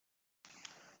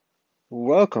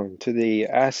Welcome to the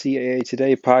ICAA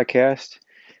Today podcast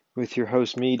with your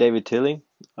host, me, David Tilley.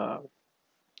 Uh,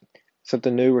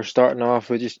 Something new. We're starting off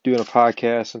with just doing a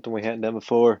podcast, something we hadn't done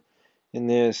before in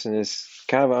this, and it's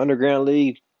kind of an underground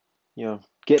league,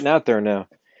 getting out there now.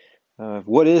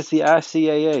 What is the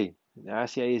ICAA? The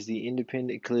ICAA is the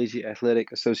Independent Collegiate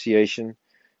Athletic Association.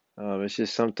 It's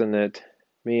just something that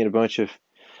me and a bunch of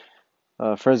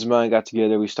friends of mine got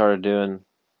together. We started doing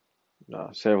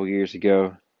several years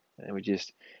ago, and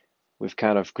we've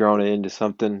kind of grown it into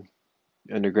something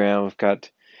underground. We've got,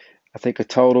 I think, a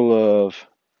total of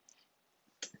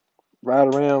right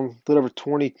around a little over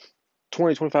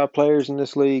 25 players in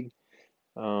this league.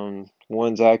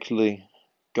 One's actually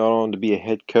gone on to be a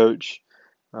head coach.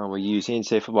 We use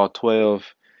NCAA football 12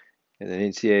 and then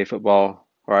NCAA football,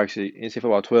 or actually NCAA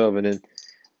football 12 and then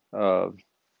uh,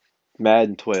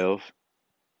 Madden 12,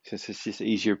 since it's just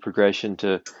easier progression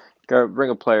to go bring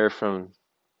a player from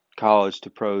college to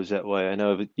pros that way. I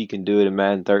know you can do it in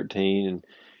Madden 13, and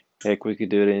heck, we could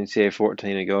do it in NCAA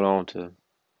 14 and go on to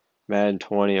Madden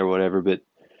 20 or whatever, but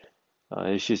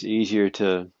it's just easier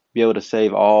to be able to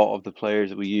save all of the players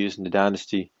that we use in the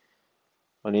Dynasty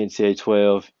on NCAA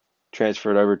 12,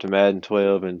 transfer it over to Madden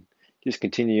 12, and just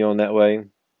continue on that way.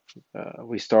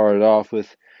 We started off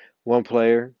with one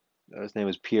player. His name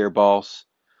was Pierre Boss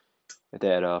at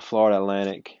that Florida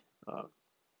Atlantic. Uh,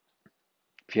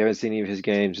 if you haven't seen any of his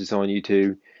games, it's on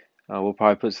YouTube. We'll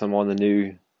probably put some on the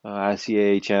new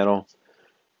ICAA channel.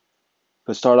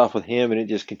 But start off with him, and it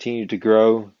just continued to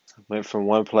grow. Went from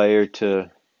one player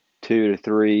to two to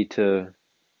three to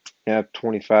now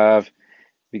 25.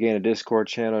 Began a Discord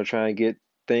channel, trying to get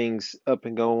things up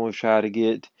and going. We've tried to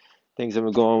get things up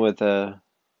and going with a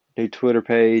new Twitter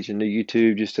page and new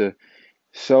YouTube, just to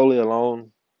solely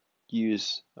alone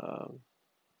use the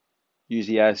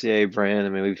ICA brand. I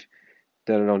mean, we've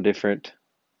done it on different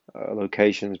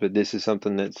locations, but this is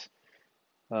something that's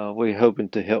we're hoping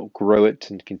to help grow it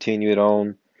and continue it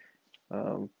on.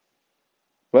 Um,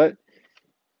 but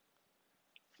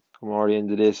I'm already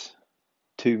into this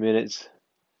 2 minutes.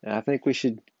 And I think we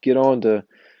should get on to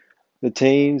the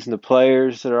teams and the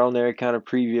players that are on there, kind of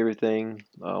preview everything.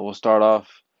 We'll start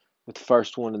off with the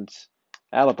first one. It's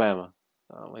Alabama.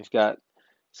 We've got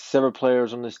several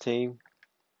players on this team.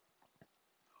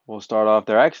 We'll start off.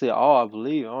 They're actually all, I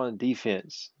believe, on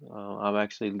defense. I'm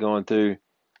actually going through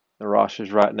the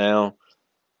rosters right now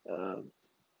uh,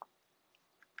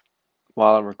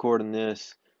 while I'm recording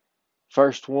this.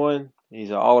 First one,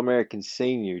 he's an All-American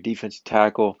senior defensive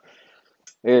tackle,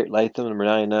 Eric Latham, number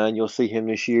 99. You'll see him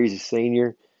this year. He's a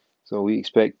senior, so we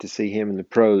expect to see him in the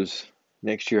pros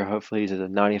next year. Hopefully, he's a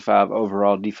 95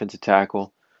 overall defensive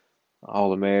tackle,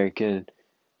 All-American.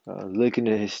 Looking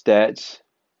at his stats,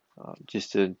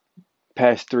 just the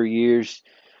past 3 years.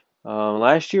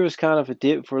 Last year was kind of a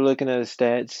dip for looking at his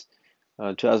stats.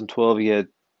 2012, he had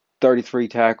 33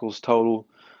 tackles total.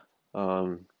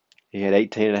 He had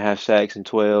 18 and a half sacks in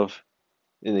 12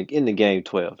 in the game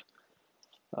 12.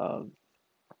 Um,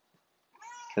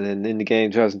 and then in the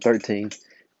game 2013,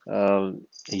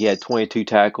 he had 22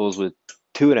 tackles with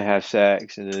 2.5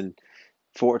 sacks, and then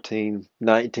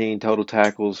 19 total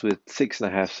tackles with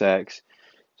 6.5 sacks.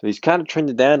 So he's kind of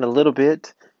trended down a little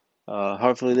bit.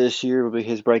 Hopefully this year will be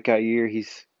his breakout year.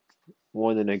 He's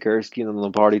won the Nagurski and the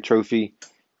Lombardi Trophy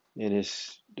in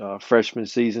his freshman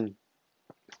season.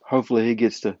 Hopefully he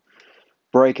gets to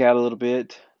break out a little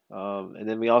bit. And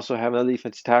then we also have another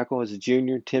defensive tackle as a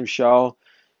junior, Tim Shaw.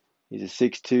 He's a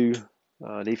 6'2"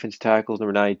 defensive tackle,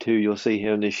 number 92. You'll see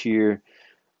him this year.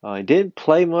 He didn't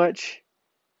play much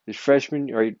his freshman,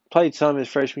 or he played some his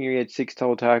freshman year. He had 6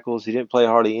 total tackles. He didn't play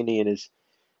hardly any in his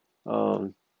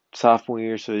sophomore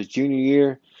year. So his junior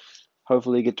year,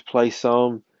 hopefully he get to play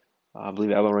some. I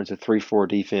believe Alabama runs a 3-4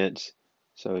 defense,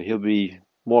 so he'll be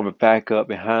more of a backup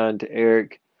behind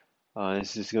Eric.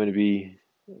 This is going to be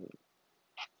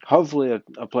hopefully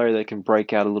a player that can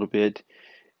break out a little bit.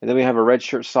 And then we have a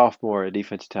redshirt sophomore at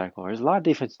defensive tackle. There's a lot of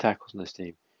defensive tackles on this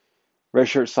team.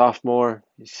 Redshirt sophomore,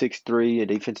 he's 6'3", a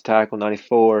defensive tackle,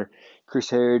 94. Chris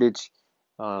Heritage,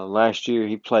 last year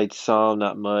he played some,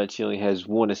 not much. He only has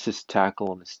one assist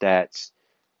tackle on the stats.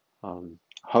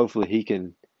 Hopefully he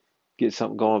can get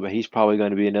something going, but he's probably going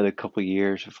to be another couple of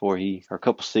years or a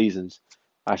couple seasons,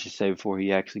 I should say, before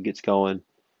he actually gets going.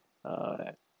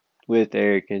 With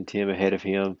Eric and Tim ahead of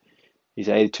him, he's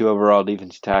 82 overall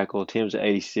defensive tackle. Tim's at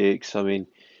 86. I mean,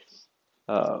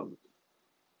 uh,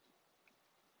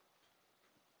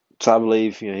 so I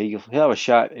believe he'll have a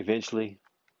shot eventually,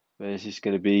 but it's just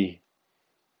going to be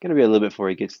a little bit before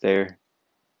he gets there.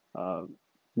 Uh,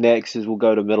 Next is we'll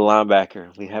go to middle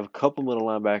linebacker. We have a couple middle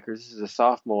linebackers. This is a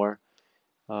sophomore.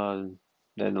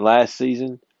 Then the last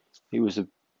season, he was a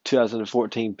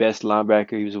 2014 Best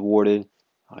Linebacker. He was awarded.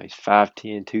 He's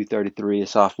 5'10", 233, a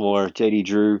sophomore. J.D.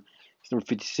 Drew, he's number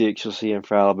 56. You'll see him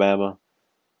for Alabama.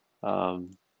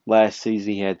 Last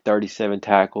season, he had 37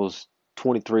 tackles,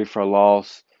 23 for a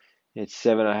loss. He had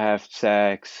 7.5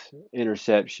 sacks,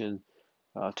 interception,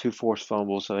 2 forced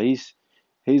fumbles. So he's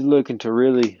looking to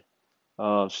really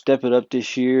step it up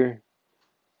this year.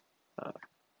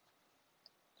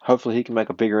 Hopefully, he can make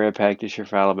a bigger impact this year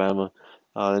for Alabama.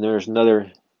 And there's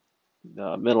another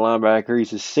middle linebacker.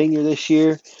 He's a senior this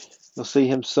year. You'll see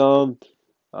him some.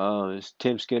 It's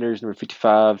Tim Skinner's number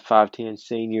 55, 5'10",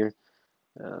 senior.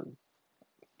 Um,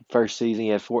 First season, he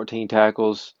had 14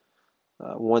 tackles,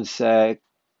 1 sack.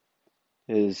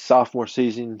 His sophomore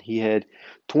season, he had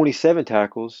 27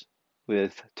 tackles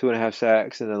with 2.5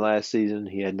 sacks. And then last season,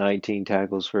 he had 19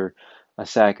 tackles for a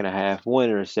sack and a half, 1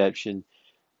 interception,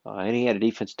 and he had a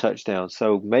defense touchdown.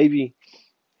 So maybe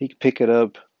he could pick it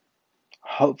up.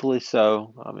 Hopefully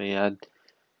so. I mean,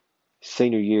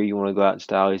 senior year, you want to go out in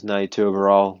style. He's 92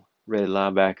 overall, rated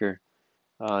linebacker.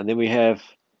 And then we have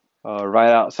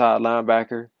right outside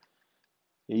linebacker.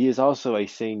 He is also a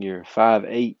senior,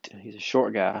 5'8". He's a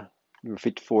short guy, number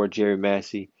 54, Jerry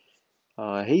Massey.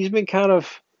 He's been kind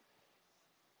of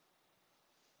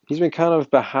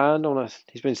behind on us.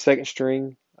 He's been second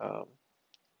string.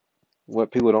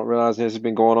 What people don't realize is has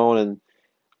been going on, and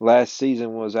last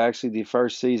season was actually the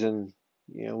first season.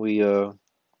 We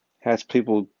had some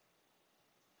people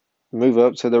move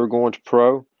up, so they were going to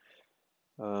pro.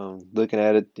 Looking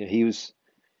at it, he was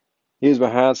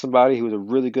behind somebody who was a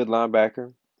really good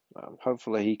linebacker.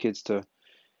 Hopefully, he gets to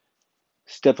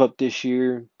step up this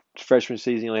year. Freshman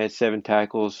season, he only had 7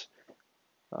 tackles.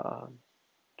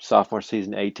 Sophomore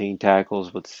season, 18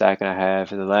 tackles with a sack and a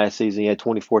half. And the last season, he had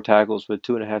 24 tackles with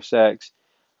 2.5 sacks,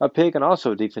 a pick, and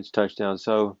also a defense touchdown.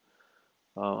 So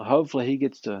hopefully he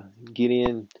gets to get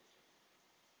in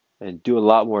and do a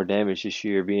lot more damage this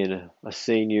year, being a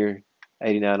senior,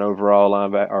 89 overall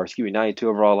linebacker, or excuse me, 92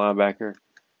 overall linebacker.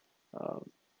 Um,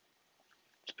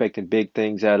 Expecting big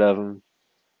things out of him.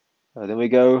 Then we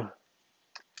go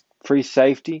free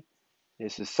safety.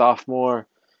 It's a sophomore.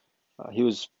 He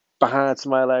was behind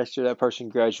somebody last year. That person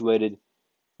graduated.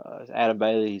 It's Adam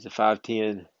Bailey. He's a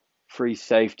 5'10" free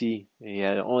safety. He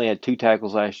only had 2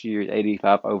 tackles last year,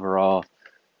 85 overall.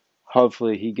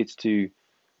 Hopefully, he gets to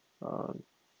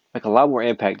make a lot more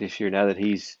impact this year now that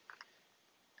he's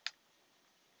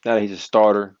a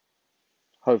starter.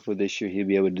 Hopefully, this year he'll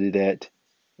be able to do that.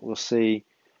 We'll see.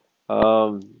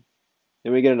 Then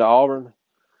we get into Auburn.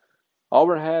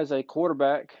 Auburn has a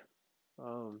quarterback.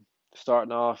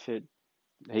 Starting off,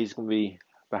 he's going to be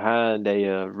behind a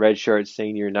redshirt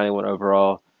senior, 91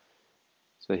 overall.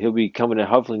 So he'll be coming in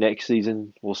hopefully next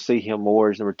season. We'll see him more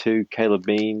as number 2, Caleb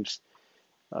Beams.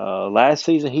 Last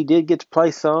season he did get to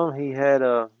play some. He had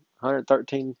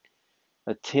 113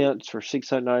 attempts for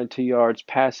 692 yards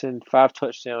passing, 5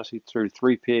 touchdowns. He threw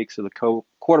 3 picks with a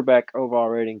quarterback overall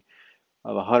rating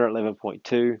of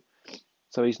 111.2.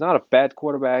 So he's not a bad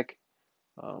quarterback.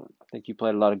 I think he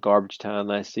played a lot of garbage time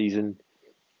last season.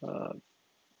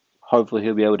 Hopefully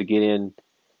he'll be able to get in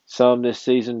some this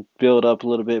season, build up a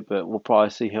little bit, but we'll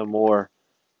probably see him more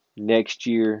next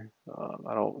year.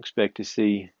 I don't expect to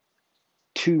see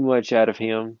too much out of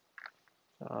him.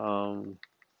 Feel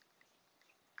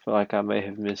like I may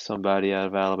have missed somebody out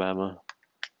of Alabama.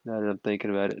 Now that I'm thinking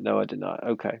about it, no, I did not.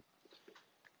 Okay.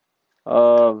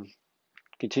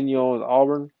 Continue on with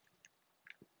Auburn.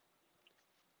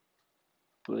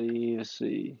 Let's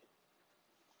see.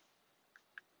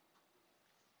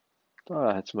 Thought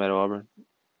I had somebody at Auburn.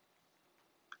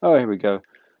 Oh, here we go.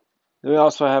 Then we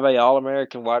also have a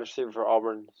All-American wide receiver for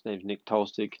Auburn. His name's Nick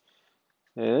Tolstick.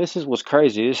 And this is what's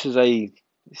crazy. This is a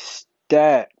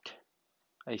stacked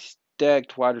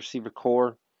wide receiver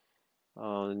core.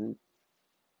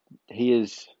 He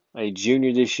is a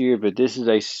junior this year, but this is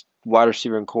a wide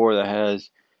receiver core that has,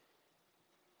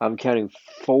 I'm counting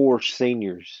 4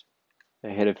 seniors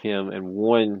ahead of him and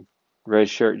 1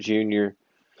 redshirt junior.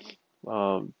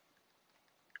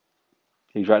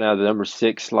 He's right now the number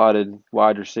 6 slotted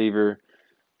wide receiver.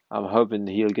 I'm hoping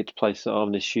he'll get to play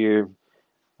some this year.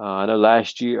 I know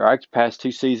last year, or past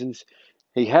 2 seasons,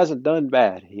 he hasn't done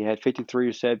bad. He had 53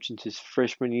 receptions his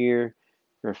freshman year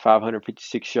for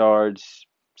 556 yards,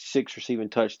 6 receiving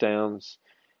touchdowns.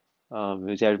 He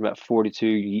was averaging about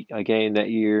 42 a game that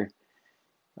year.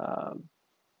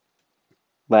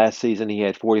 Last season, he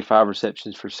had 45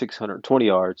 receptions for 620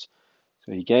 yards.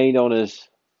 So he gained on his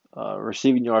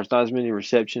receiving yards, not as many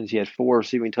receptions. He had 4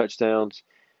 receiving touchdowns,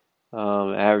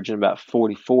 averaging about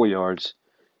 44 yards.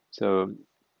 So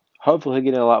Hopefully he'll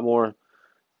get in a lot more.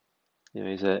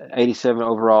 He's a 87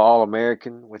 overall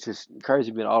All-American, which is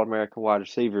crazy being an All-American wide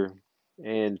receiver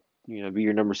and, be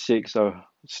your number 6, so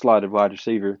slotted wide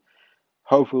receiver.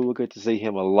 Hopefully we'll get to see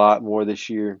him a lot more this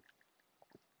year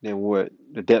than what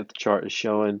the depth chart is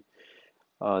showing.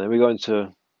 Then we go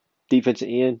into defensive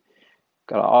end.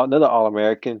 Got another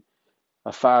All-American,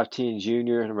 a 5'10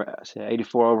 junior, number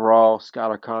 84 overall,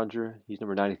 Skylar Condra. He's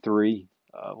number 93.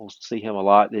 We'll see him a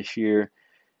lot this year.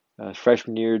 His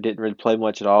freshman year didn't really play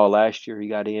much at all. Last year he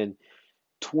got in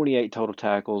 28 total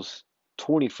tackles,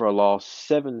 20 for a loss,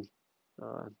 7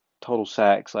 uh, total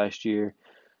sacks last year.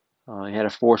 He had a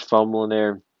forced fumble in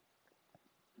there.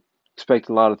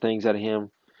 Expecting a lot of things out of him.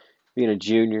 Being a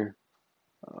junior,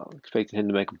 expecting him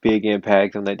to make a big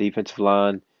impact on that defensive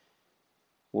line.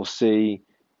 We'll see.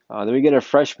 Then we get a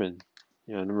freshman,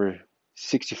 number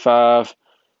 65.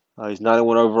 He's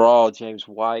 91 overall, James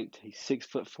White. He's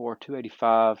 6'4",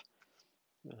 285.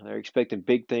 They're expecting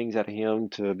big things out of him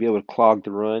to be able to clog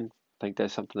the run. I think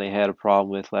that's something they had a problem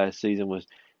with last season was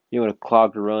to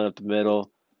clog the run up the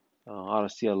middle. I ought to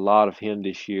see a lot of him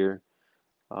this year.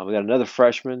 We got another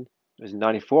freshman. He's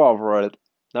 94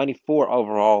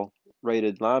 overall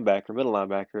rated linebacker, middle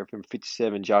linebacker, from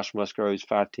 57. Josh Musgrove,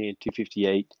 5'10",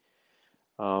 258.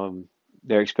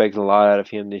 They're expecting a lot out of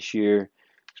him this year.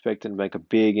 Expecting to make a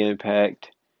big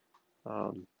impact.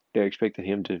 They're expecting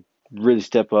him to really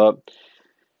step up.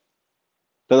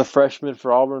 Another freshman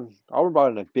for Auburn. Auburn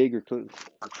brought in a big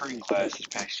recruiting class this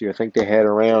past year. I think they had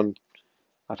around,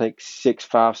 6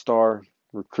 5-star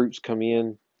recruits come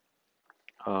in.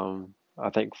 I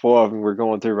think 4 of them we're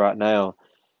going through right now.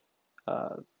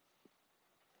 Other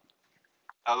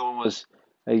one was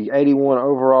a 81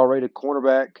 overall rated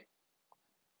cornerback.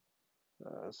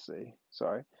 Let's see.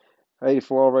 Sorry.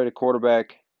 84 rated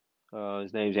quarterback.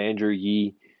 His name's Andrew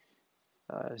Yee.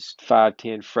 He's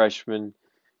 5'10 freshman.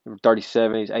 Number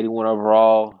 37. He's 81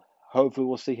 overall. Hopefully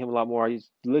we'll see him a lot more. He's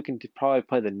looking to probably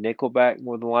play the nickelback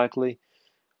more than likely.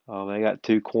 They got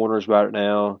 2 corners about it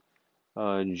now,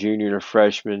 junior and a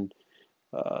freshman.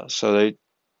 So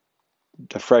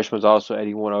the freshman's also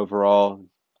 81 overall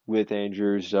with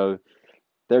Andrews. So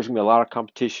there's going to be a lot of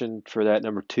competition for that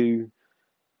number 2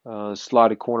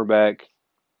 slotted cornerback.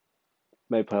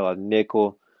 May play a lot of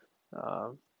nickel.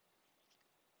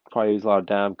 Probably use a lot of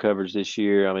dime coverage this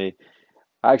year.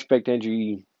 I expect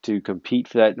Andrew to compete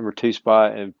for that number 2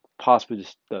 spot and possibly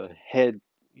just the head,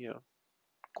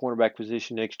 cornerback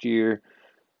position next year.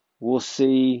 We'll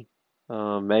see.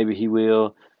 Maybe he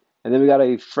will. And then we got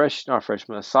a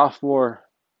sophomore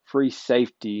free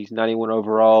safety. He's 91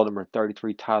 overall, number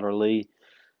 33, Tyler Lee.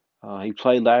 He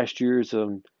played last year as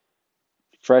a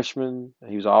freshman.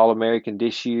 He was All-American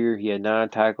this year. He had 9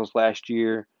 tackles last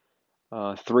year,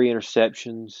 3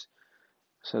 interceptions.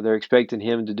 So they're expecting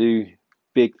him to do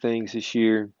big things this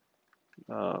year.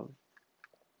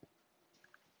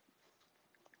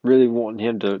 Really wanting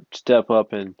him to step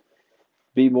up and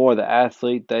be more of the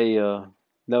athlete they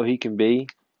know he can be.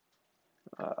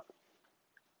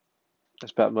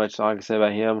 That's about much I can say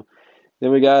about him.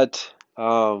 Then we got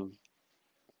going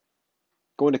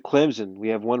to Clemson. We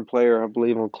have one player, I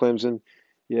believe, on Clemson.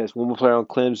 Yes, one more player on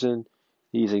Clemson.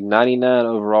 He's a 99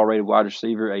 overall rated wide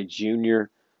receiver, a junior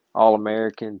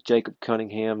All-American, Jacob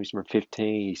Cunningham. He's number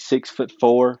 15. He's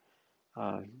 6'4".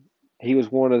 He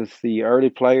was one of the early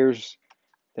players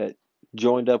that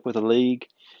joined up with the league.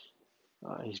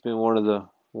 He's been one of the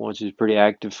ones who's pretty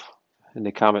active in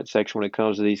the comment section when it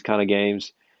comes to these kind of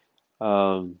games.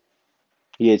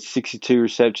 He had 62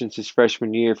 receptions his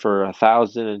freshman year for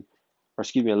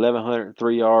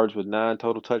 1,103 yards with 9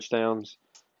 total touchdowns.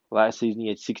 Last season he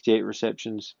had 68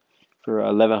 receptions for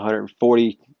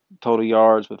 1,140 total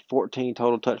yards with 14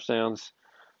 total touchdowns.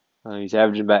 He's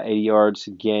averaging about 80 yards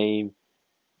a game.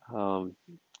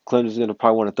 Clemson's going to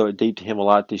probably want to throw it deep to him a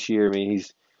lot this year.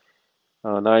 He's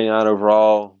 99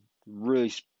 overall,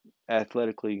 really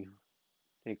athletically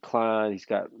inclined. He's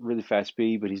got really fast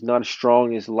speed, but he's not as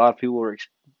strong as a lot of people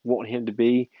want him to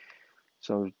be.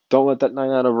 So don't let that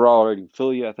 99 overall rating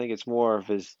fool you. I think it's more of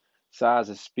his size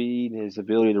and speed and his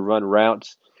ability to run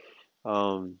routes.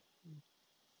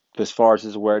 As far as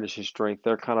his awareness and strength,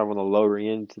 they're kind of on the lower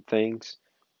end of things.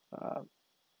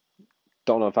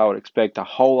 Don't know if I would expect a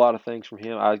whole lot of things from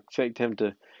him. I expect him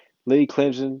to lead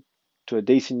Clemson to a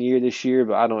decent year this year,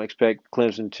 but I don't expect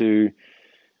Clemson to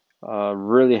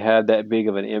really have that big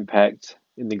of an impact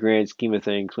in the grand scheme of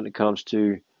things when it comes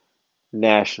to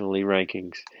nationally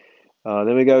rankings.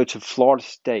 Then we go to Florida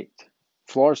State.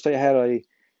 Florida State had a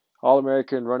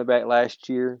All-American running back last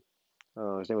year.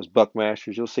 His name was Buck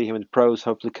Masters. You'll see him in the pros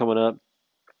hopefully coming up.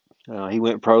 He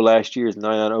went pro last year as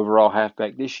 99 overall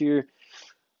halfback this year.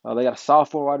 They got a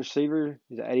sophomore wide receiver.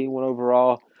 He's at 81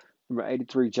 overall. Number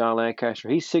 83, John Lancaster.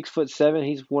 He's 6'7".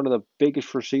 He's one of the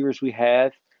biggest receivers we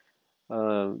have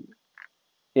um,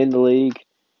 in the league.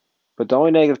 But the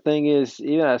only negative thing is,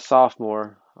 even as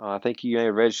sophomore, I think he may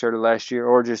have redshirted last year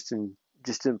or just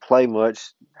didn't play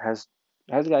much. Hasn't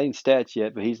got any stats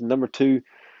yet, but he's the number 2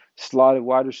 slotted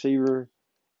wide receiver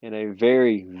in a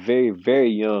very, very, very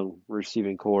young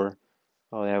receiving core.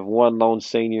 They have one lone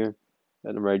senior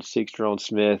at number 86, Jerome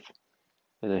Smith,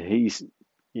 and then he's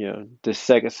the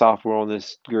second sophomore on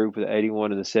this group with the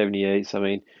 81 and the 78. So I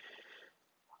mean,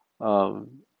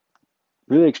 um,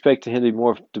 really expecting him to be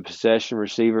more of the possession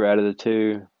receiver out of the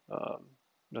two.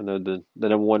 I know the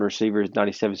number 1 receiver is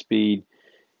 97 speed.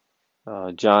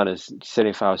 John is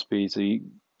 75 speed, so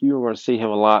you're going to see him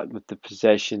a lot with the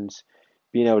possessions,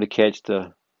 being able to catch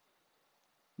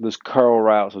those curl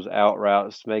routes, those out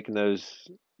routes, making those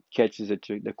catches that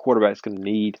the quarterback's going to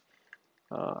need.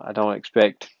 I don't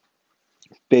expect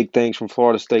big things from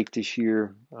Florida State this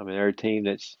year. I mean, they're a team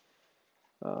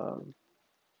um,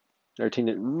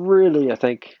 that really, I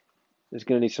think, is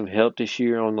going to need some help this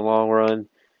year on the long run.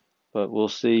 But we'll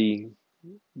see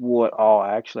what all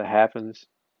actually happens.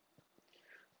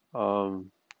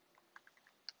 Um,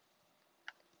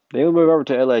 then we'll move over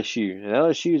to LSU, and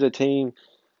LSU is a team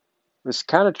that's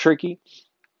kind of tricky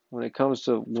when it comes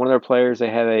to one of their players. They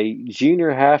have a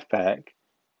junior halfback,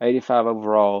 85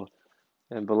 overall,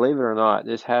 and believe it or not,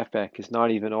 this halfback is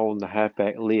not even on the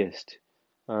halfback list.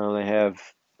 They have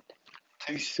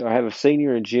I have a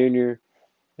senior and junior,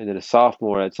 and then a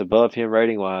sophomore that's above him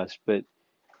rating wise. But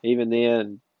even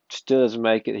then, still doesn't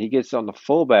make it. He gets on the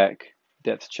fullback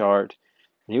depth chart.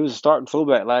 He was a starting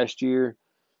fullback last year.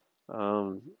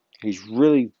 Um, he's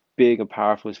really big and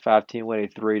powerful. He's 5'10",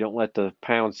 183. Don't let the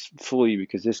pounds fool you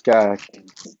because this guy can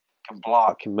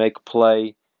block, can make a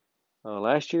play.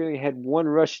 Last year he had 1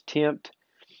 rush attempt,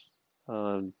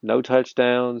 no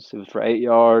touchdowns. It was for 8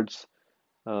 yards.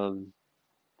 Um,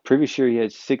 Previous year he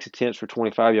had 6 attempts for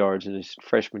 25 yards in his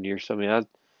freshman year. So I mean,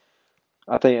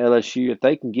 I think LSU, if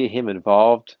they can get him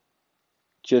involved,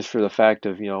 just for the fact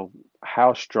of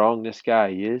how strong this guy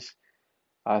is,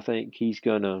 I think he's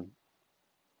gonna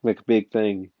make a big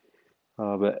thing.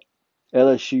 But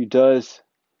LSU does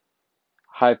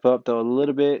hype up though a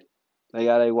little bit. They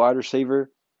got a wide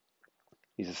receiver.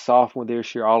 He's a sophomore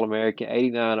this year, All American,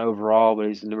 89 overall, but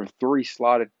he's the number 3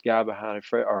 slotted guy behind a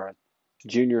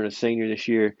junior and a senior this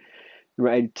year.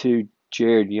 Number 82,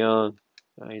 Jared Young.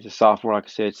 He's a sophomore, like I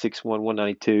said, 6'1",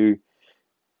 192.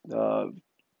 Uh,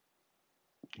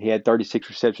 he had 36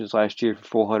 receptions last year for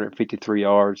 453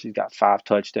 yards. He's got 5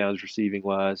 touchdowns receiving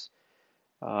wise.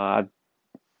 I'm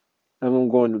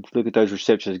going to look at those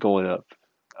receptions going up.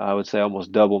 I would say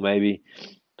almost double maybe.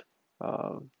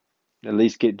 Uh, at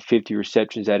least getting 50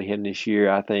 receptions out of him this year.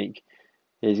 I think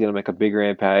he's going to make a bigger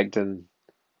impact than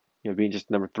being just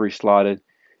number 3 slotted.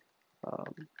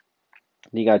 Um,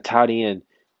 you got a tight end,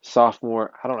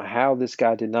 sophomore. I don't know how this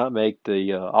guy did not make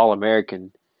the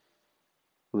All-American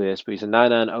list, but he's a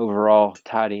 99 overall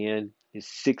tight end. He's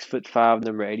 6'5",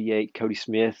 number 88, Cody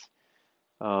Smith.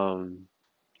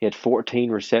 He had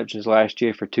 14 receptions last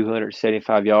year for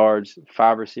 275 yards,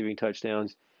 5 receiving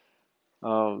touchdowns.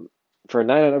 For a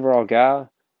 99 overall guy,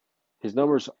 his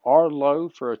numbers are low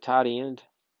for a tight end.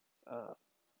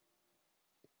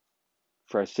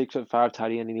 For a 6'5"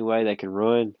 tight end anyway, they can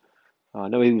run. I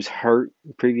know he was hurt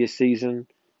the previous season.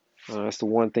 That's the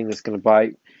one thing that's going to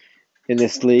bite in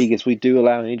this league is we do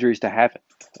allow injuries to happen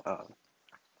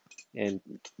and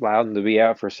allow them to be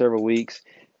out for several weeks.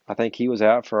 I think he was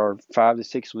out for 5 to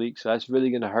 6 weeks, so that's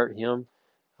really going to hurt him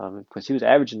because he was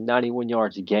averaging 91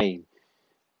 yards a game.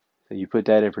 So you put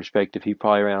that in perspective, he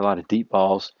probably ran a lot of deep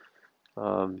balls.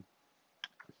 Look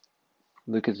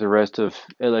at the rest of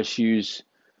LSU's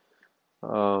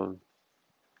um,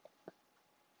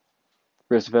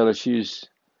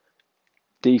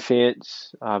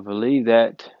 defense. I believe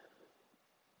that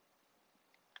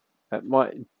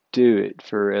might do it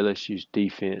for LSU's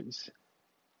defense.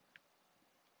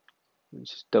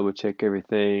 Let's just double check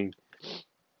everything.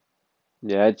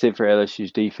 Yeah, that's it for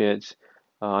LSU's defense.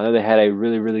 I know they had a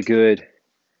really, really good,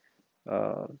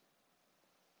 uh,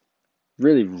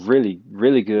 really, really,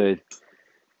 really good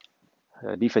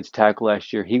defensive tackle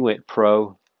last year. He went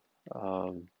pro.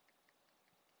 Um,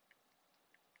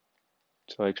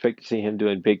 so I expect to see him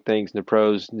doing big things in the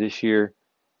pros this year,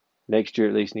 next year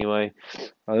at least anyway.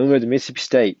 Then we go to Mississippi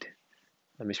State.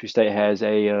 Mississippi State has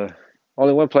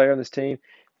only one player on this team.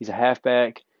 He's a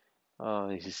halfback.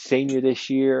 He's a senior this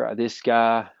year. This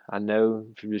guy I know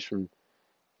from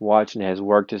watching has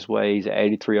worked his way. He's at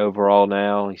 83 overall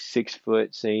now. He's 6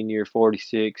 foot senior,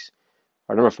 46,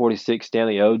 or number 46,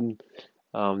 Stanley Oden.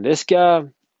 This guy,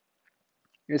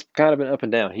 it's kind of been up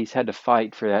and down. He's had to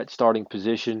fight for that starting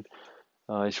position.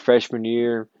 His freshman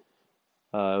year,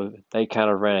 they kind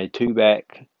of ran a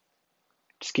two-back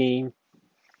scheme.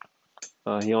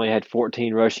 He only had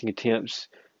 14 rushing attempts,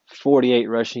 48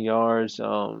 rushing yards,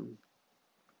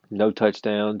 no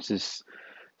touchdowns. His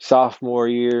sophomore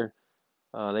year,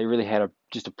 they really had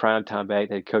just a prime time back.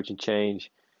 They had coaching change.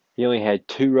 He only had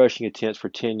 2 rushing attempts for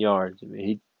 10 yards. I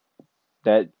mean,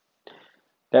 that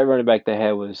that running back they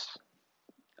had was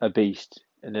a beast.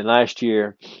 And then last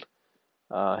year,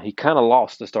 he kind of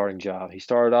lost the starting job. He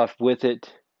started off with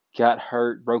it, got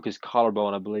hurt, broke his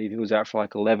collarbone, I believe. He was out for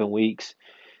like 11 weeks,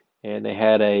 and they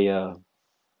had a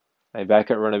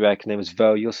backup running back. His name was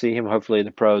Vo. You'll see him hopefully in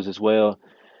the pros as well.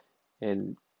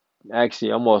 And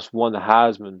actually almost won the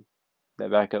Heisman, that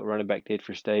backup running back did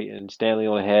for State. And Stanley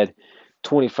only had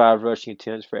 25 rushing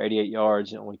attempts for 88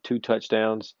 yards and only 2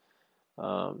 touchdowns.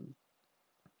 Um,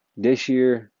 this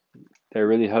year, they're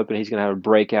really hoping he's going to have a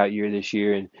breakout year this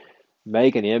year and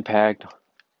make an impact.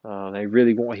 They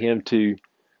really want him to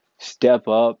step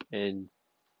up and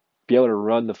be able to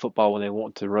run the football when they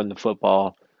want to run the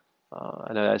football.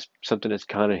 I know that's something that's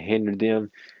kind of hindered them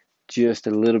just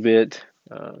a little bit.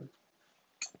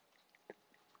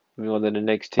 Moving on to the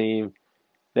next team.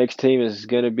 Next team is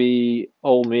going to be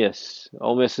Ole Miss.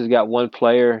 Ole Miss has got one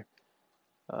player.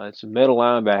 It's a middle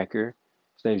linebacker.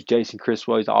 His name's Jason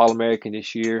Criswell. He's an All-American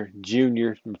this year.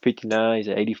 Junior, number 59. He's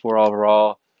at 84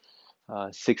 overall.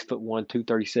 6'1",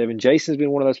 237. Jason's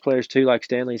been one of those players too, like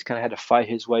Stanley. He's kind of had to fight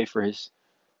his way for his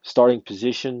starting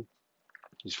position.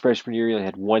 His freshman year, he only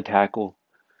had one tackle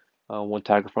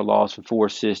for loss and 4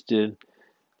 assisted.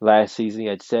 Last season, he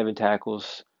had 7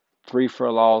 tackles, 3 for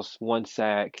a loss, 1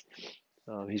 sack.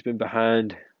 He's been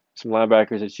behind some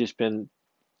linebackers. It's just been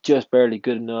just barely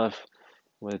good enough.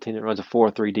 When a team that runs a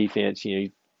 4-3 defense,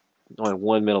 only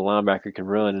one middle linebacker can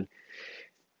run. And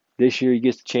this year, he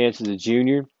gets the chance as a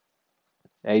junior.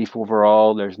 84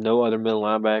 overall. There's no other middle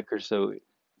linebacker, so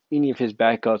any of his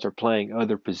backups are playing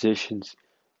other positions.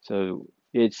 So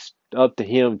it's up to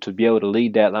him to be able to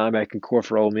lead that linebacking core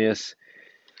for Ole Miss.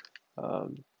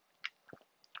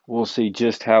 We'll see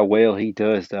just how well he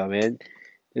does, though, man.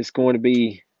 It's going to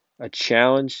be a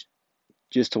challenge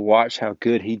just to watch how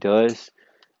good he does.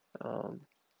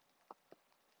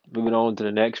 Moving on to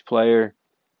the next player.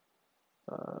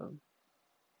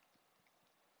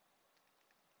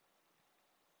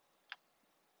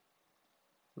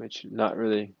 Which not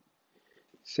really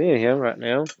seeing him right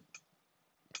now.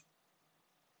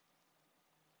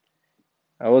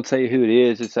 I will tell you who it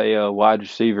is. It's a wide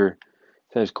receiver.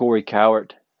 His name is Corey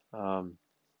Cowart.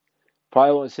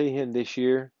 Probably won't see him this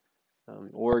year.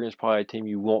 Oregon's probably a team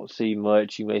you won't see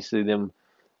much. You may see them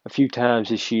a few times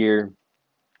this year,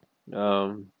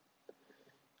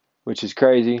 which is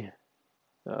crazy.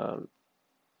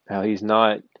 How he's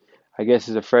not, I guess,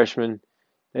 as a freshman,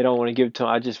 they don't want to give it to him.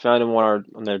 I just found him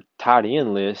on their tight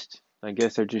end list. I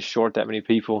guess they're just short that many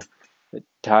people at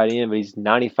tight end, but he's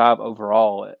 95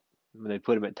 overall when they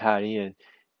put him at tight end.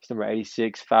 He's number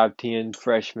 86, 5'10",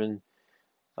 freshman.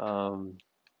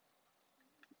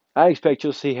 I expect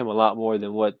you'll see him a lot more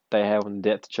than what they have on the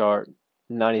depth chart.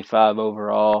 95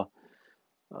 overall.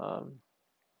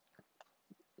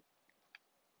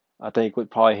 I think what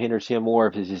probably hinders him more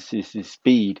is his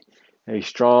speed. He's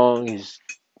strong. He's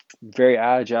very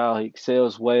agile. He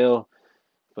excels well,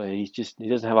 but he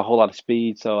doesn't have a whole lot of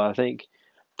speed. So I think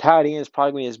tight end is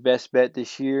probably his best bet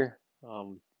this year.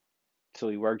 So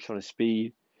he works on his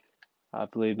speed. I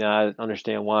believe now I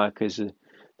understand why, because their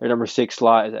number 6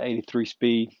 slot is an 83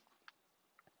 speed,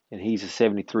 and he's a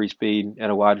 73 speed at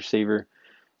a wide receiver.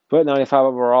 But 95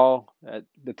 overall at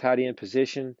the tight end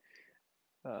position.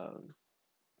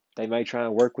 They may try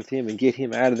and work with him and get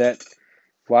him out of that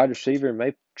wide receiver and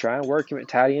may try and work him at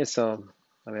tight end some.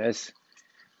 I mean,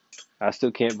 I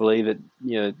still can't believe it.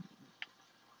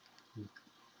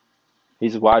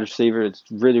 He's a wide receiver. It's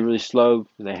really, really slow,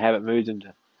 and they haven't moved him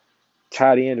to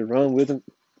tight end and run with him.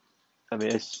 I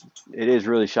mean, it is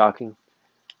really shocking,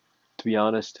 to be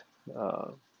honest.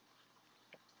 Then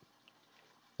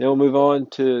we'll move on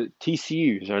to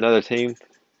TCU, another team.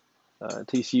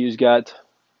 TCU's got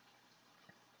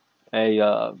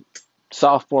a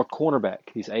sophomore cornerback.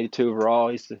 He's 82 overall.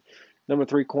 He's the number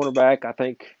 3 cornerback. I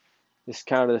think it's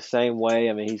kind of the same way.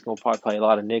 I mean, he's going to probably play a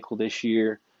lot of nickel this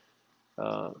year.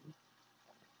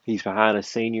 He's behind a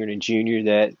senior and a junior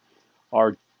that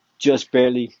are just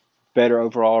barely better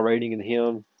overall rating than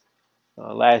him.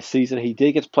 Last season, he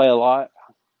did get to play a lot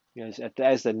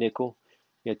as the nickel.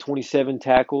 He had 27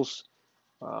 tackles,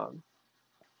 um,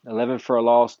 11 for a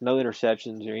loss, no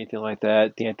interceptions or anything like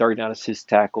that. He had 39 assist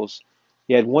tackles.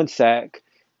 He had 1 sack.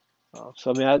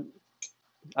 So, I mean,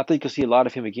 I think you'll see a lot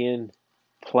of him again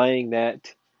playing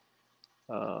that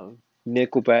uh,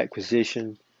 nickelback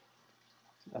position.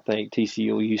 I think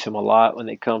TCU will use him a lot when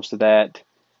it comes to that.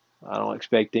 I don't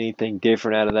expect anything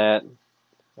different out of that.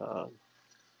 Uh,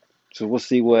 so we'll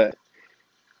see what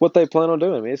they plan on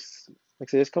doing. I mean, it's like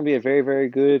I said, it's going to be a very, very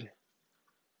good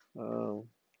um,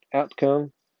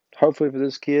 outcome. Hopefully for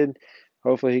this kid,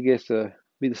 hopefully he gets to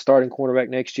be the starting quarterback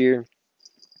next year.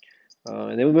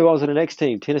 And then we move on to the next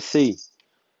team, Tennessee.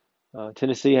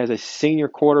 Tennessee has a senior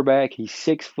quarterback. He's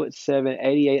 6'7",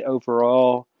 88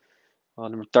 overall.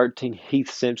 Number 13,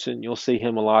 Heath Simpson. You'll see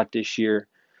him a lot this year.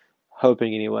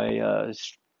 Hoping anyway.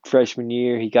 His freshman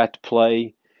year, he got to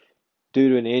play due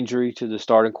to an injury to the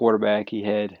starting quarterback. He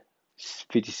had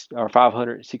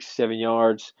 567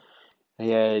 yards. He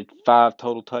had 5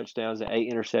 total touchdowns and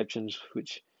 8 interceptions,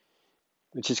 which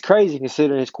is crazy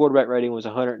considering his quarterback rating was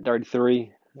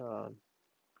 133.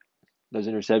 Those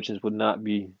interceptions would not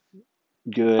be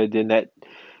good. Then that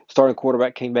starting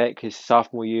quarterback came back his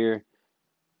sophomore year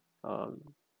um,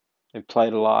 and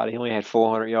played a lot. He only had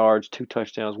 400 yards, 2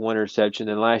 touchdowns, 1 interception.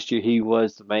 And last year he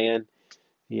was the man.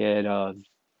 He had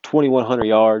 2,100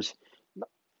 yards.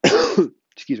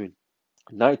 Excuse me.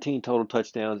 19 total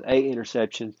touchdowns, 8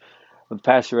 interceptions, with a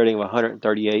passer rating of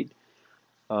 138.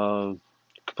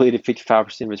 Completed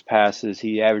 55% of his passes.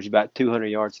 He averaged about 200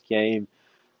 yards a game.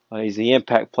 He's the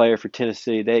impact player for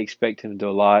Tennessee. They expect him to do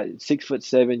a lot.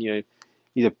 6'7",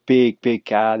 he's a big, big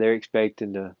guy. They're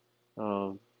expecting to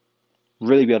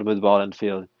really be able to move the ball down the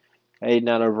field.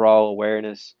 89 overall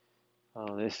awareness.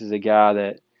 This is a guy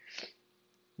that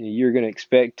you're going to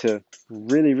expect to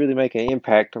really, really make an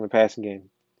impact on the passing game.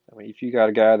 I mean, if you got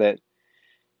a guy that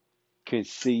can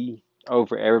see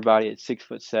over everybody at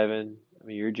 6'7", I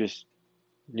mean,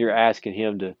 you're asking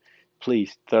him to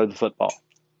please throw the football.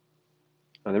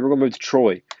 Then we're going to move to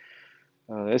Troy.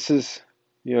 This is,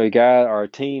 a guy or a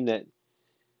team that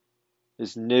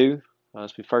is new.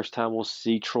 It's the first time we'll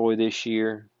see Troy this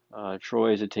year.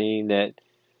 Troy is a team that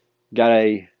got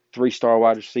a 3-star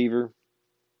wide receiver.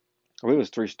 I believe it was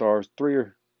 3 stars, a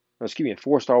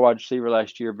 4-star wide receiver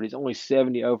last year, but he's only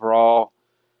 70 overall.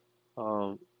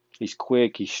 He's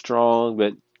quick, he's strong,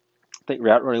 but I think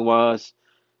route running wise,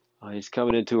 he's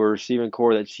coming into a receiving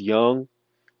core that's young,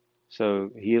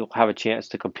 so he'll have a chance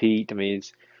to compete. I mean,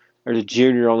 there's a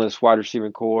junior on this wide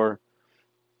receiving core,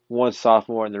 1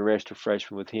 sophomore, and the rest are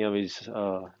freshmen with him. He's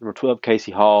number 12,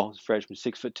 Casey Hall, freshman,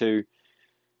 6'2".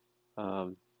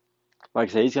 Like I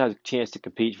said, he's got a chance to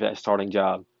compete for that starting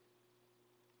job.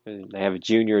 And they have a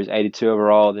junior is 82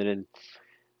 overall, then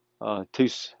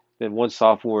then 1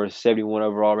 sophomore is 71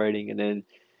 overall rating, and then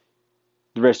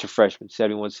the rest are freshmen,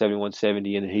 71, 71,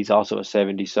 70, and he's also a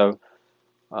 70. So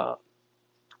uh,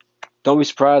 don't be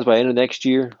surprised by end of next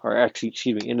year, or actually,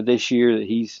 excuse me, end of this year, that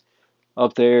he's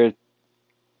up there,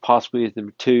 possibly as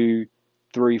number 2,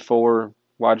 3, 4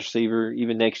 wide receiver,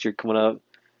 even next year coming up,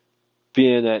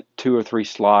 being that 2 or 3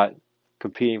 slot,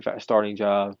 competing for that starting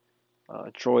job.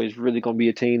 Troy is really going to be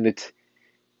a team that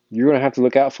you're going to have to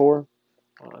look out for.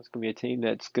 It's going to be a team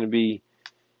that's going to be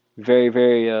very,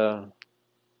 very,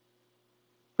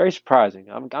 very surprising.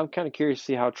 I'm kind of curious to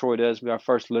see how Troy does. It'll be our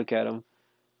first look at them.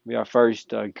 It'll be our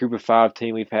first group of 5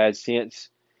 team we've had since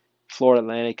Florida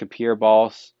Atlantic and Pierre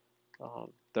Boss.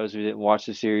 Those who didn't watch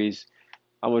the series,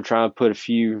 I'm going to try and put a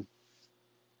few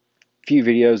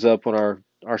videos up on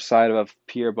our site of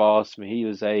Pierre Boss. I mean, he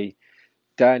was a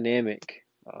dynamic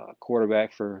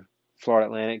quarterback for Florida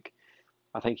Atlantic.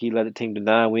 I think he led the team to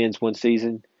 9 wins one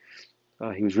season.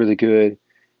 He was really good.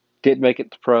 Didn't make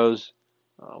it to pros.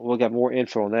 We'll get more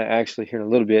info on that actually here in a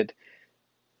little bit.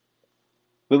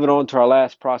 Moving on to our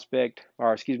last prospect,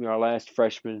 or excuse me, our last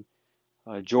freshman,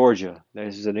 Georgia.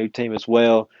 This is a new team as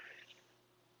well.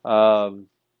 We'll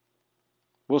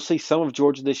see some of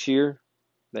Georgia this year.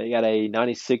 They got a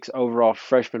 96 overall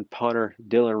freshman punter,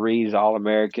 Dylan Reeves,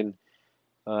 All-American,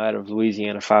 out of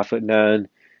Louisiana, 5'9".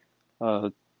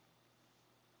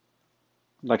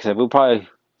 Like I said, we'll probably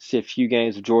see a few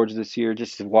games of Georgia this year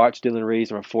just to watch Dylan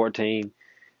Reeves, number 14.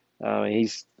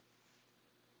 This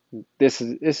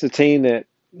is a team that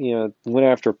went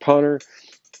after a punter.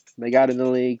 They got in the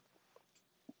league,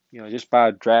 just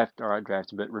by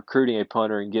recruiting a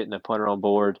punter and getting a punter on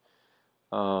board.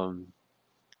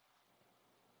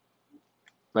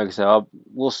 Like I said,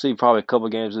 we'll see probably a couple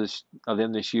of games of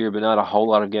them this year, but not a whole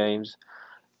lot of games.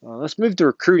 Let's move to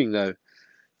recruiting, though.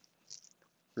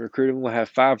 Recruiting, we'll have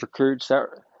 5 recruits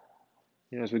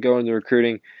as we go into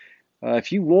recruiting.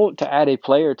 If you want to add a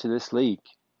player to this league,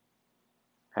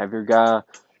 have your guy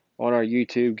on our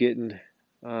YouTube getting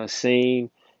seen,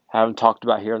 have him talked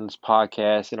about here on this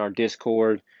podcast, in our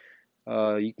Discord.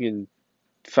 You can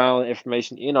find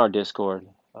information in our Discord.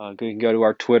 You can go to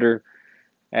our Twitter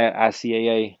at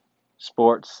ICAA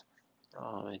Sports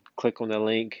and click on the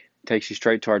link. It takes you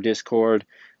straight to our Discord.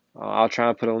 I'll try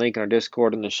and put a link in our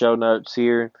Discord in the show notes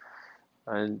here.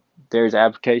 And there's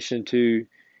application to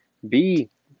be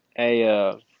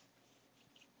a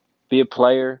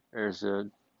player. There's a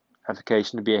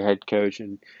application to be a head coach.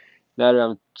 And now that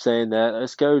I'm saying that,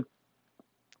 let's go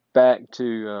back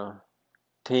to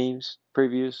teams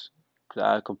previews, because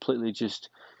I completely just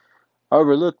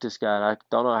overlooked this guy. I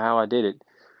don't know how I did it.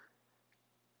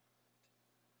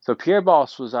 So Pierre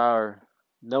Boss was our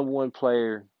number one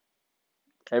player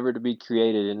ever to be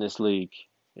created in this league.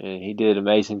 And he did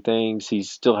amazing things. He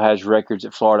still has records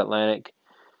at Florida Atlantic.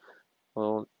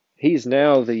 Well, he's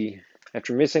now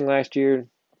after missing last year,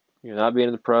 not being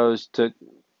in the pros, took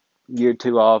year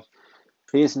 2 off.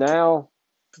 He is now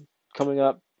coming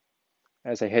up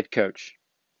as a head coach.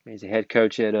 He's a head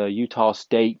coach at Utah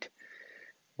State.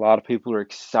 A lot of people are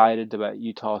excited about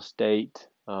Utah State.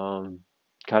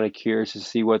 Kind of curious to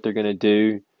see what they're going to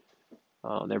do.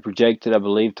 They're projected, I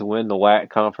believe, to win the WAC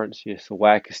conference. Yes, the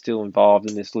WAC is still involved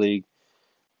in this league.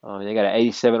 They got an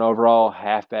 87 overall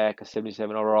halfback, a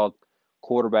 77 overall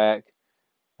quarterback,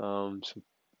 some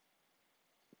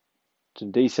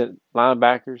decent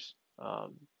linebackers.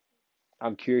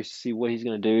 I'm curious to see what he's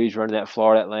going to do. He's running that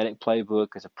Florida Atlantic playbook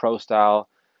as a pro style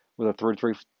with a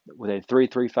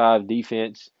 3-3-5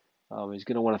 defense. He's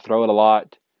going to want to throw it a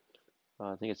lot.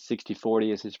 I think it's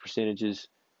 60-40 as his percentages.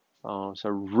 So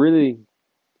really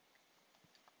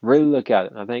look at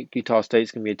it. I think Utah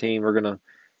State's going to be a team we're going to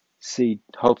see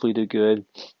hopefully do good.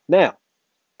 Now,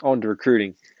 on to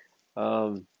recruiting.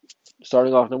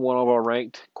 Starting off number one overall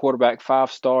ranked quarterback,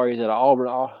 5-star. He's at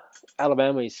Auburn,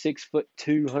 Alabama. He's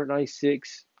 6'2",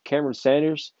 196. Cameron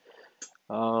Sanders.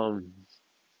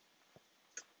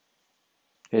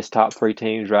 His top 3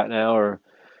 teams right now are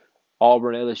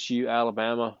Auburn, LSU,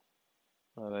 Alabama.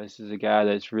 This is a guy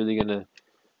that's really going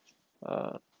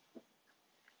to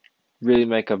really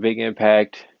make a big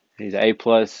impact. He's an A+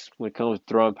 when it comes to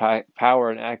throwing power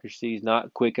and accuracy. He's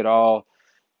not quick at all.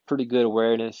 Pretty good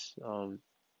awareness.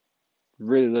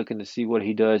 Really looking to see what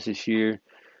he does this year.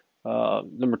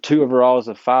 Number 2 overall is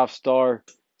a 5-star,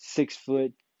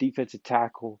 6-foot defensive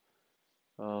tackle,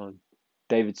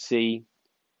 David C.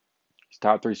 His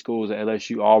top 3 schools at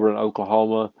LSU, Auburn, and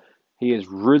Oklahoma. He is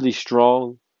really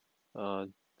strong. A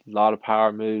lot of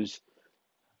power moves.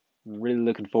 Really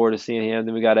looking forward to seeing him.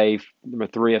 Then we got number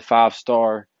 3, a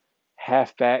 5-star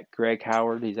halfback, Greg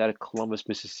Howard. He's out of Columbus,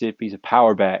 Mississippi. He's a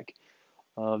power back.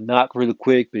 Not really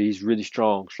quick, but he's really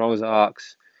strong. Strong as an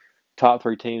ox. Top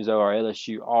 3 teams, though, are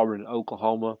LSU, Auburn, and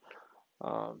Oklahoma.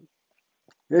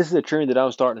 This is a trend that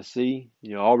I'm starting to see.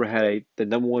 Auburn had the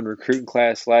number 1 recruiting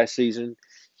class last season.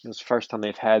 It was the first time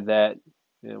they've had that.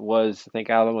 It was, I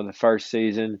think, Alabama in the first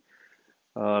season.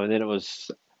 And then it was,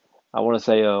 I want to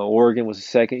say, Oregon was the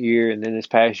second year. And then this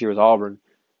past year was Auburn.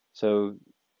 So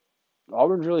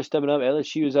Auburn's really stepping up.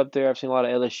 LSU is up there. I've seen a lot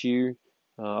of LSU.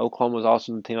 Oklahoma was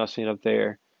also the team I've seen up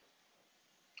there.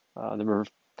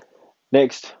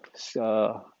 Next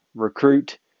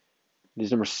recruit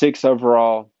is number 6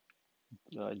 overall.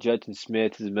 Judson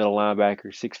Smith is a middle linebacker,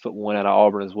 6'1" out of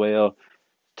Auburn as well.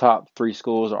 Top 3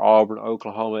 schools are Auburn,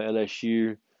 Oklahoma,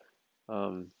 LSU.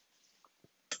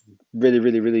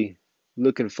 Really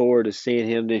looking forward to seeing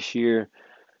him this year.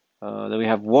 Then we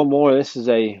have one more. This is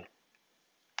a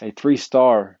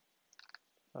 3-star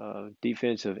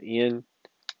defensive end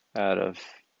out of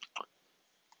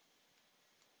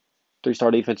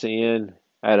 3-star defensive end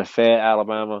out of Fayette,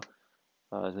 Alabama.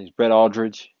 His name's Brett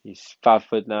Aldridge. He's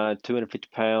 5'9", 250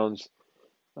 pounds.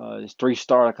 He's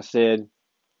 3-star, like I said.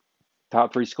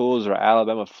 Top 3 schools are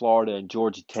Alabama, Florida, and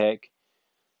Georgia Tech.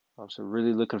 So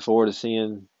really looking forward to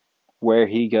seeing where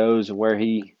he goes and where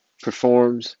he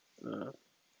performs,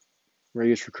 where he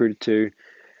gets recruited to.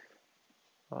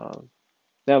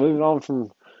 Now moving on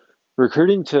from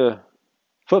recruiting to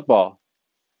football.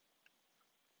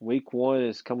 Week 1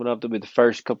 is coming up. There'll be the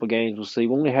first couple games we'll see.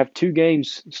 We only have 2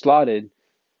 games slotted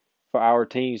for our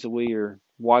teams that we are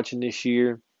watching this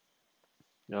year.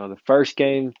 The first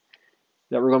game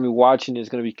that we're going to be watching is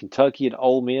going to be Kentucky and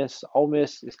Ole Miss. Ole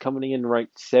Miss is coming in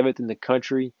ranked 7th in the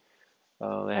country.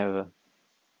 They have a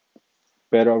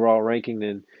better overall ranking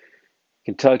than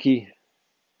Kentucky,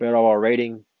 better overall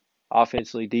rating,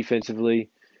 offensively, defensively.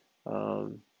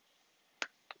 Herb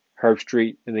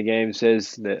Street in the game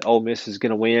says that Ole Miss is going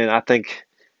to win. I think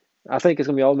I think it's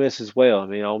going to be Ole Miss as well. I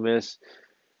mean, Ole Miss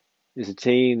is a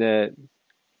team that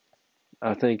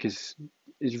I think is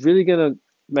really going to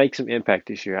make some impact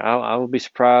this year. I will be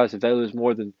surprised if they lose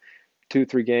more than 2 or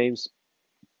 3 games.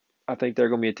 I think they're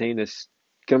going to be a team that's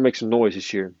going to make some noise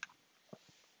this year.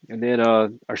 And then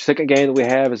our second game that we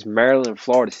have is Maryland and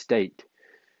Florida State.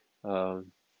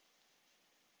 Um,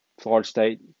 Florida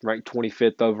State ranked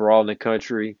 25th overall in the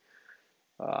country.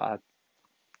 Uh,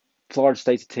 Florida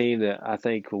State's a team that I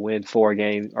think will win 4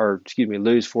 games, or excuse me,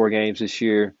 lose 4 games this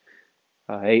year.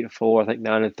 8-4, I think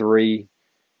 9-3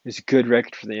 is a good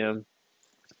record for them.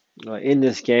 In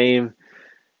this game,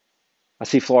 I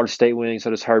see Florida State winning. So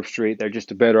does Herb Street. They're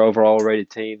just a better overall rated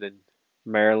team than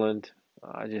Maryland.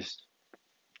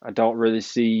 I don't really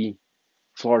see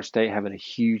Florida State having a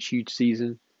huge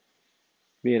season.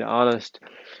 Being honest,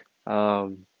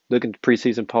 looking at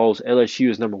preseason polls, LSU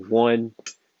is number one.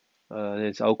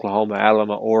 It's Oklahoma,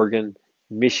 Alabama, Oregon,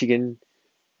 Michigan.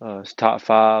 It's top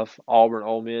five. Auburn,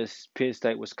 Ole Miss, Penn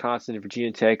State, Wisconsin, and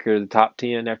Virginia Tech are the top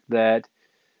 10 after that.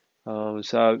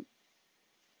 So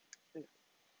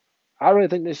I really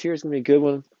think this year is going to be a good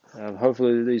one.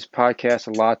 Hopefully, these podcasts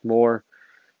a lot more.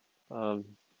 Um,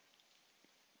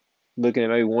 Looking at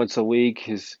maybe once a week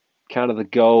is kind of the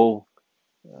goal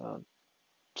uh,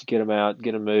 to get them out,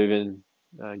 get them moving,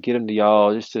 get them to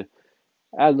y'all, just to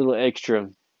add a little extra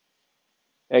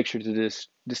to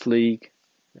this league.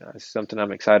 It's something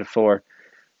I'm excited for.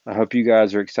 I hope you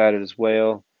guys are excited as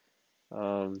well.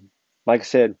 Like I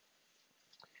said,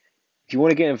 if you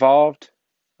want to get involved,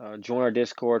 join our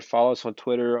Discord. Follow us on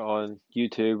Twitter, on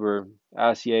YouTube, or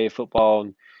ICA Football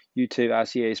on YouTube,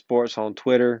 ICA Sports on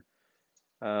Twitter.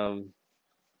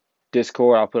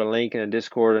 Discord, I'll put a link in the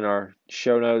Discord in our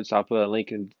show notes. I'll put a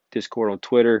link in Discord on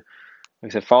Twitter.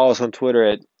 Like I said, follow us on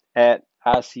Twitter at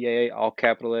ICAA, all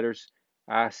capital letters,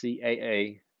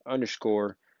 ICAA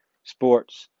underscore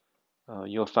sports.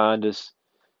 You'll find us.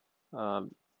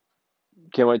 Um,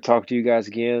 can't wait to talk to you guys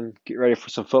again. Get ready for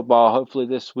some football. Hopefully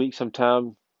this week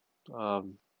sometime.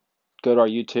 Um, Go to our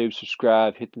YouTube,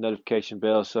 subscribe, hit the notification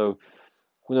bell so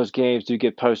when those games do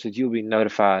get posted, you'll be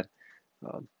notified.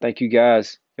 Thank you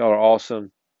guys. Y'all are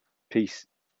awesome. Peace.